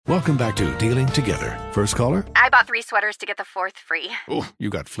Welcome back to Dealing Together. First caller? I bought 3 sweaters to get the 4th free. Oh, you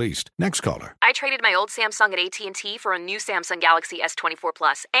got fleeced. Next caller? I traded my old Samsung at AT&T for a new Samsung Galaxy S24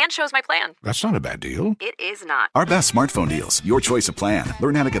 Plus and chose my plan. That's not a bad deal. It is not. Our best smartphone deals. Your choice of plan.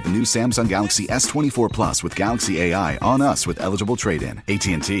 Learn how to get the new Samsung Galaxy S24 Plus with Galaxy AI on us with eligible trade-in.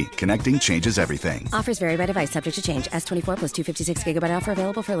 AT&T. Connecting changes everything. Offers vary by device. Subject to change. S24 plus 256 gigabyte offer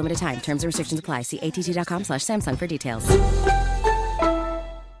available for a limited time. Terms and restrictions apply. See att.com/Samsung for details.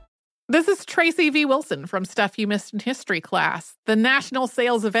 This is Tracy V. Wilson from Stuff You Missed in History class. The national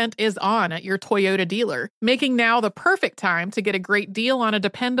sales event is on at your Toyota dealer, making now the perfect time to get a great deal on a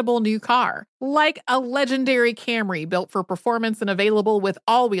dependable new car. Like a legendary Camry built for performance and available with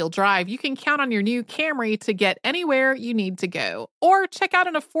all-wheel drive, you can count on your new Camry to get anywhere you need to go. Or check out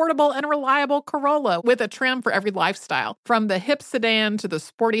an affordable and reliable Corolla with a trim for every lifestyle. From the hip sedan to the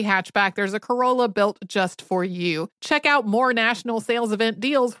sporty hatchback, there's a Corolla built just for you. Check out more national sales event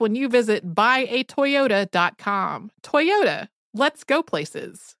deals when you visit buyatoyota.com. Toyota, let's go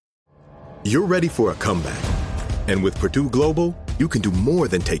places. You're ready for a comeback. And with Purdue Global, you can do more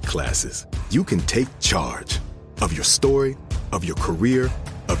than take classes. You can take charge of your story, of your career,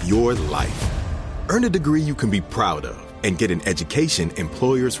 of your life. Earn a degree you can be proud of and get an education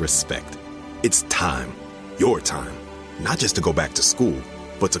employers respect. It's time, your time, not just to go back to school,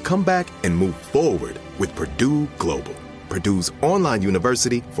 but to come back and move forward with Purdue Global, Purdue's online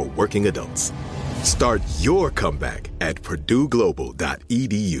university for working adults. Start your comeback at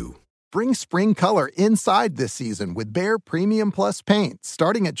purdueglobal.edu. Bring spring color inside this season with Behr Premium Plus paint,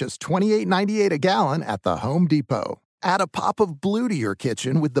 starting at just $28.98 a gallon at the Home Depot. Add a pop of blue to your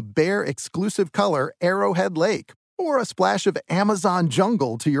kitchen with the Behr exclusive color Arrowhead Lake, or a splash of Amazon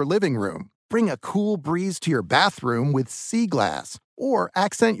Jungle to your living room. Bring a cool breeze to your bathroom with Sea Glass, or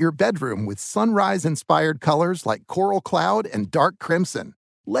accent your bedroom with sunrise-inspired colors like Coral Cloud and Dark Crimson.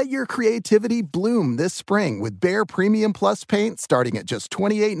 Let your creativity bloom this spring with Behr Premium Plus paint starting at just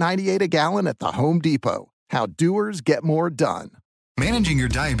 $28.98 a gallon at the Home Depot. How doers get more done. Managing your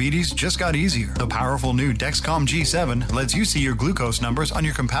diabetes just got easier. The powerful new Dexcom G7 lets you see your glucose numbers on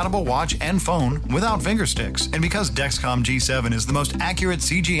your compatible watch and phone without finger sticks. And because Dexcom G7 is the most accurate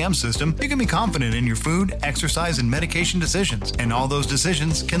CGM system, you can be confident in your food, exercise, and medication decisions. And all those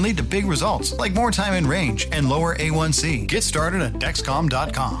decisions can lead to big results, like more time in range and lower A1C. Get started at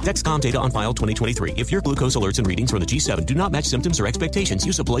Dexcom.com. Dexcom data on file 2023. If your glucose alerts and readings from the G7 do not match symptoms or expectations,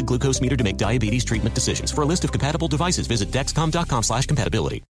 use a blood glucose meter to make diabetes treatment decisions. For a list of compatible devices, visit Dexcom.com/compatibility.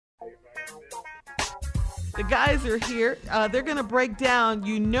 The guys are here. They're going to break down,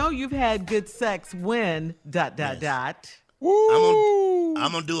 you've had good sex when, ... Woo!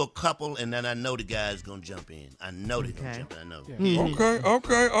 I'm going to do a couple, and then I know the guys going to jump in. I know they're going to jump in. I know.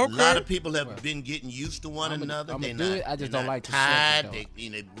 Okay. A lot of people have been getting used to one another. I'm going to do it. I just don't like to tired.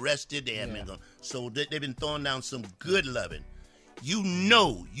 They rested. They haven't been going. So they've been throwing down some good loving. You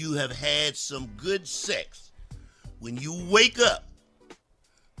know you have had some good sex when you wake up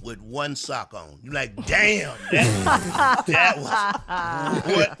with one sock on. You're like, damn, that was,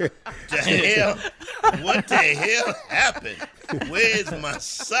 what the hell? What the hell happened? Where's my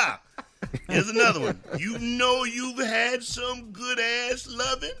sock? Here's another one. You know you've had some good ass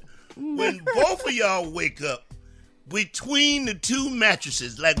loving when both of y'all wake up between the two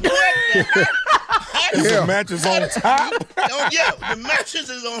mattresses. Like, what the hell? The mattress on top? Oh, yeah, the mattress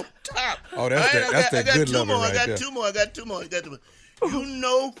is on top. Oh, that's that good loving right there. I got two more. You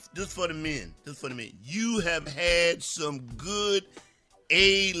know, just for the men, you have had some good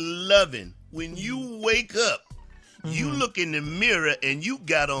loving. When you wake up, you look in the mirror and you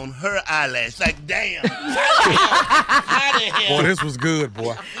got on her eyelash. Like, damn. How the hell? Boy, this was good,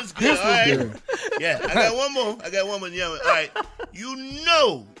 boy. This was good. Yeah, I got one more. Yeah. All right. You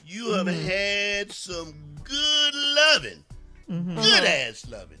know you have had some good loving. Good ass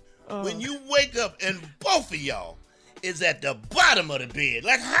loving. When you wake up and both of y'all is at the bottom of the bed.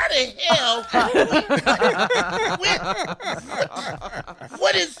 Like, how the hell?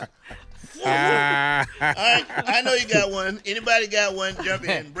 What is... All right, I know you got one. Anybody got one? Jump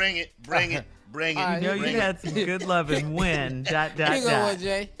in. Bring it. You had some good loving when, ... You know what,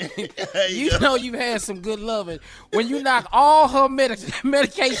 Jay? You know you've had some good loving when you knock all her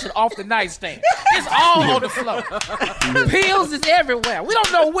medication off the nightstand. It's all on the floor. Pills is everywhere. We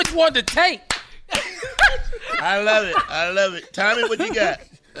don't know which one to take. I love it. Tommy, what you got?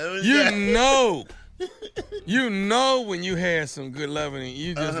 You know when you had some good loving and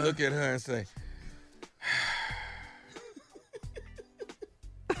you just look at her and say,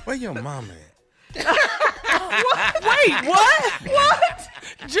 where your mama at? Wait, what?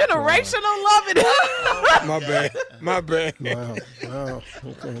 Generational loving. My bad. Wow.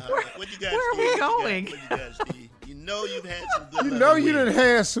 Okay. Where are we going? You know you've had some good loving. You know you done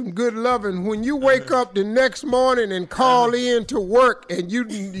had some good loving when you wake up the next morning and call in to work and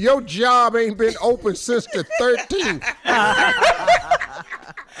your job ain't been open since the 13th. I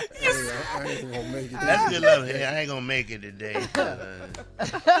ain't gonna make it. That's good love. Hey, I ain't gonna make it today. All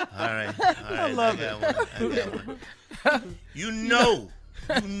right. I love it. I got one. You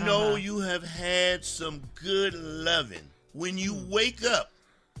know you have had some good loving when you wake up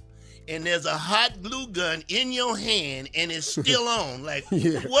and there's a hot glue gun in your hand and it's still on. Like,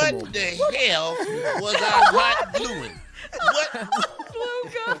 what the hell was I hot gluing? What?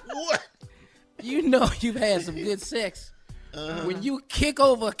 Glue gun? What? You know you've had some good sex. When you kick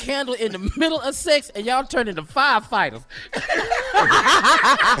over a candle in the middle of sex and y'all turn into firefighters.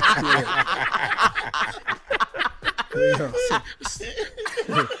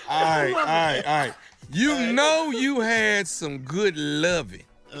 All right. You know you had some good loving.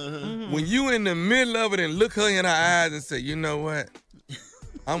 When you in the middle of it and look her in her eyes and say, you know what?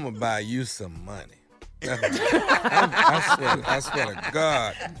 I'm going to buy you some money. I swear to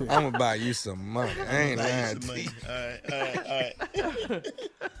God, I'm going to buy you some money. I ain't lying to you. All right.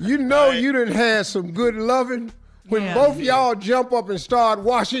 You know you done had some good loving when both y'all jump up and start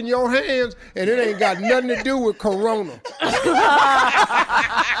washing your hands and it ain't got nothing to do with corona.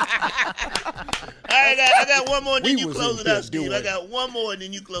 I got one more and then you close it out, Steve. I got one more and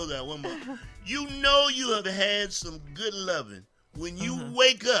then you close it out. One more. You know you have had some good loving when you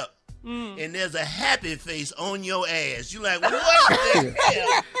wake up and there's a happy face on your ass. You like, what the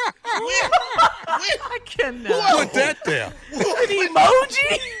hell? I cannot. Who put that there? An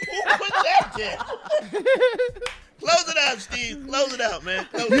emoji? Who put that there? Close it out, Steve. Close it out, man.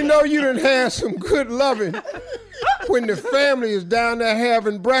 You know you done had some good loving when the family is down there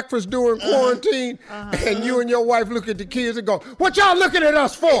having breakfast during quarantine and you and your wife look at the kids and go, what y'all looking at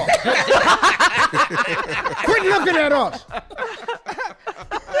us for? Quit looking at us.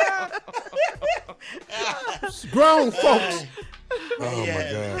 Grown folks. Oh, my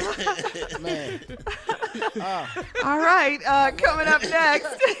God. Man. All right, coming up next.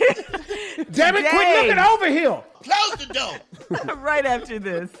 Damn it, quit looking over here. Close the door. Right after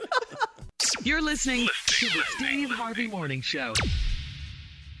this. You're listening to the Steve Harvey Morning Show.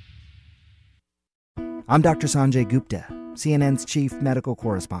 I'm Dr. Sanjay Gupta, CNN's chief medical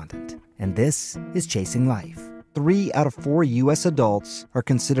correspondent, and this is Chasing Life. 3 out of 4 U.S. adults are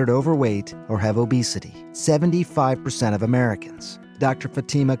considered overweight or have obesity. 75% of Americans. Dr.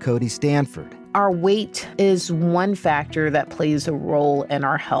 Fatima Cody Stanford. Our weight is one factor that plays a role in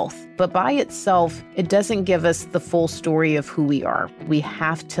our health, but by itself, it doesn't give us the full story of who we are. We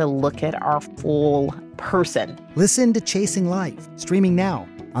have to look at our full person. Listen to Chasing Life, streaming now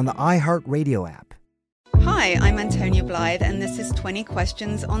on the iHeartRadio app. Hi, I'm Antonia Blythe, and this is 20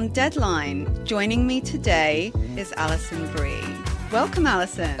 Questions on Deadline. Joining me today is Alison Brie. Welcome,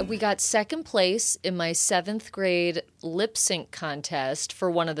 Alison. We got second place in my 7th grade lip sync contest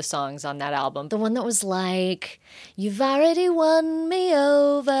for one of the songs on that album. The one that was like, you've already won me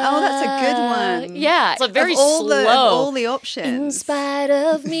over. Oh, that's a good one. Yeah. It's like very slow. Of all the options. In spite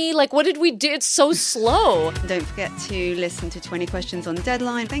of me. Like, what did we do? It's so slow. Don't forget to listen to 20 Questions on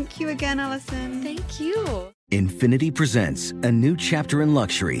Deadline. Thank you again, Alison. Thank you. Infiniti presents a new chapter in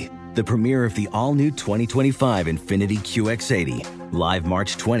luxury. The premiere of the all-new 2025 Infiniti QX80. Live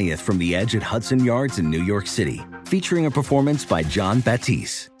March 20th from the Edge at Hudson Yards in New York City. Featuring a performance by John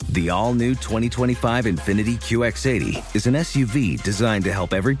Batiste. The all-new 2025 Infiniti QX80 is an SUV designed to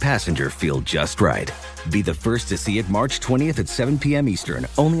help every passenger feel just right. Be the first to see it March 20th at 7 p.m. Eastern,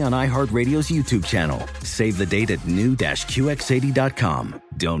 only on iHeartRadio's YouTube channel. Save the date at new-QX80.com.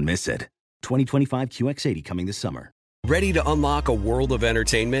 Don't miss it. 2025 QX80 coming this summer. Ready to unlock a world of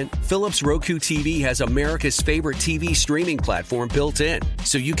entertainment? Philips Roku TV has America's favorite TV streaming platform built in,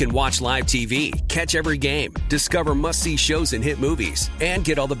 so you can watch live TV, catch every game, discover must-see shows and hit movies, and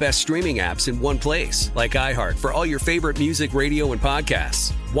get all the best streaming apps in one place, like iHeart for all your favorite music, radio, and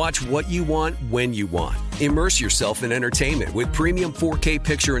podcasts. Watch what you want, when you want. Immerse yourself in entertainment with premium 4K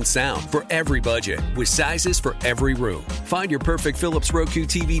picture and sound for every budget, with sizes for every room. Find your perfect Philips Roku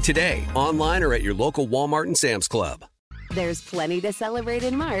TV today, online or at your local Walmart and Sam's Club. There's plenty to celebrate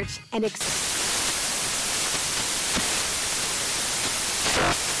in March and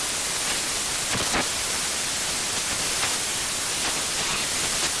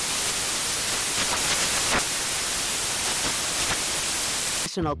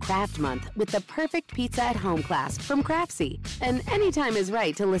National Craft Month with the perfect pizza at home class from Craftsy. And anytime is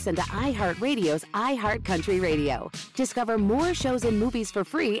right to listen to iHeartRadio's iHeart Country Radio. Discover more shows and movies for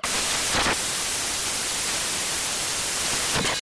free